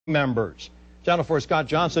members. Channel 4 Scott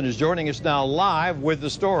Johnson is joining us now live with the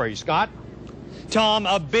story. Scott? Tom,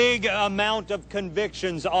 a big amount of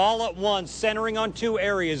convictions all at once, centering on two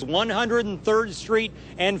areas, 103rd Street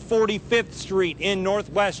and 45th Street in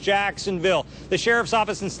northwest Jacksonville. The Sheriff's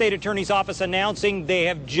Office and State Attorney's Office announcing they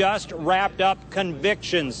have just wrapped up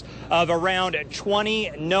convictions of around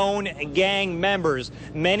 20 known gang members.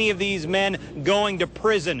 Many of these men going to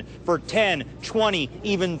prison for 10, 20,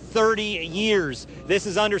 even 30 years. This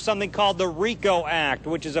is under something called the RICO Act,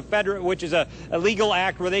 which is a legal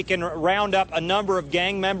act where they can round up a number of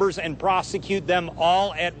gang members and prosecute them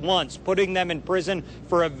all at once, putting them in prison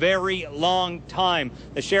for a very long time.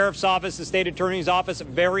 The Sheriff's Office, the State Attorney's Office,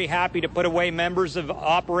 very happy to put away members of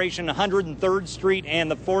Operation 103rd Street and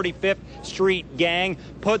the 45th Street gang,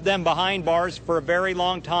 put them behind bars for a very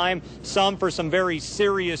long time, some for some very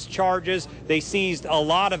serious charges. They seized a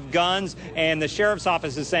lot of guns, and the Sheriff's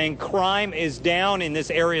Office is saying crime is down in this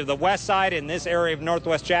area of the west side, in this area of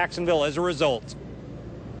northwest Jacksonville as a result.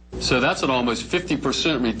 So that's an almost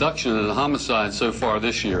 50% reduction in the homicide so far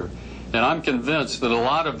this year. And I'm convinced that a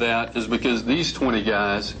lot of that is because these 20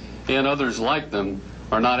 guys and others like them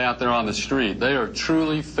are not out there on the street. They are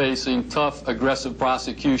truly facing tough, aggressive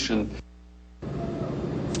prosecution.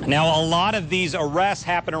 Now, a lot of these arrests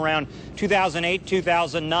happen around 2008,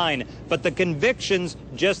 2009, but the convictions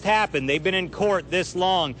just happened. They've been in court this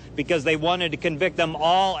long because they wanted to convict them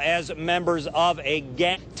all as members of a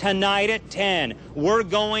gang. Tonight at 10, we're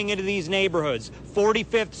going into these neighborhoods,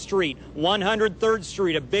 45th Street, 103rd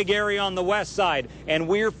Street, a big area on the west side, and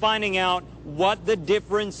we're finding out what the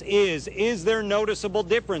difference is. Is there noticeable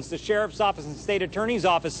difference? The Sheriff's Office and State Attorney's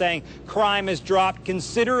Office saying crime has dropped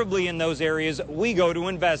considerably in those areas. We go to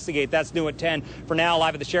investigate. That's new at 10. For now,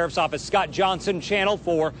 live at the Sheriff's Office, Scott Johnson, Channel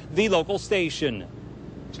 4, the local station.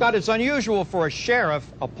 Scott, it's unusual for a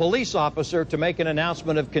sheriff, a police officer, to make an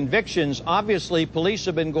announcement of convictions. Obviously, police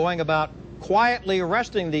have been going about quietly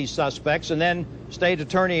arresting these suspects, and then State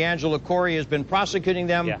Attorney Angela Corey has been prosecuting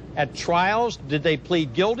them at trials. Did they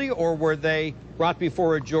plead guilty, or were they brought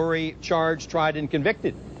before a jury, charged, tried, and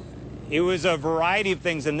convicted? It was a variety of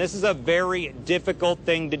things, and this is a very difficult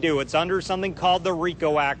thing to do. It's under something called the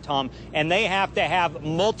RICO Act, Tom, and they have to have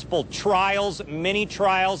multiple trials, mini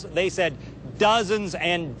trials. They said dozens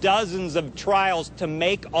and dozens of trials to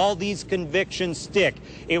make all these convictions stick.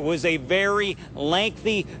 It was a very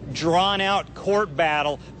lengthy, drawn-out court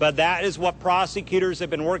battle, but that is what prosecutors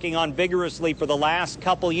have been working on vigorously for the last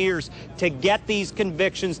couple years, to get these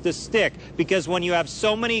convictions to stick. Because when you have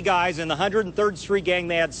so many guys in the 103rd Street gang,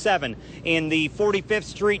 they had 7. In the 45th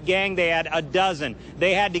Street gang, they had a dozen.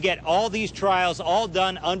 They had to get all these trials all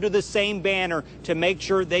done under the same banner to make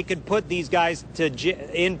sure they could put these guys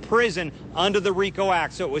in prison under the RICO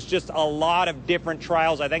Act. So it was just a lot of different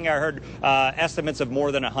trials. I think I heard estimates of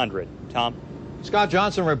more than 100. Tom? Scott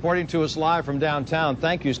Johnson reporting to us live from downtown.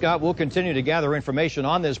 Thank you, Scott. We'll continue to gather information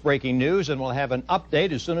on this breaking news, and we'll have an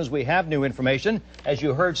update as soon as we have new information. As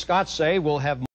you heard Scott say, we'll have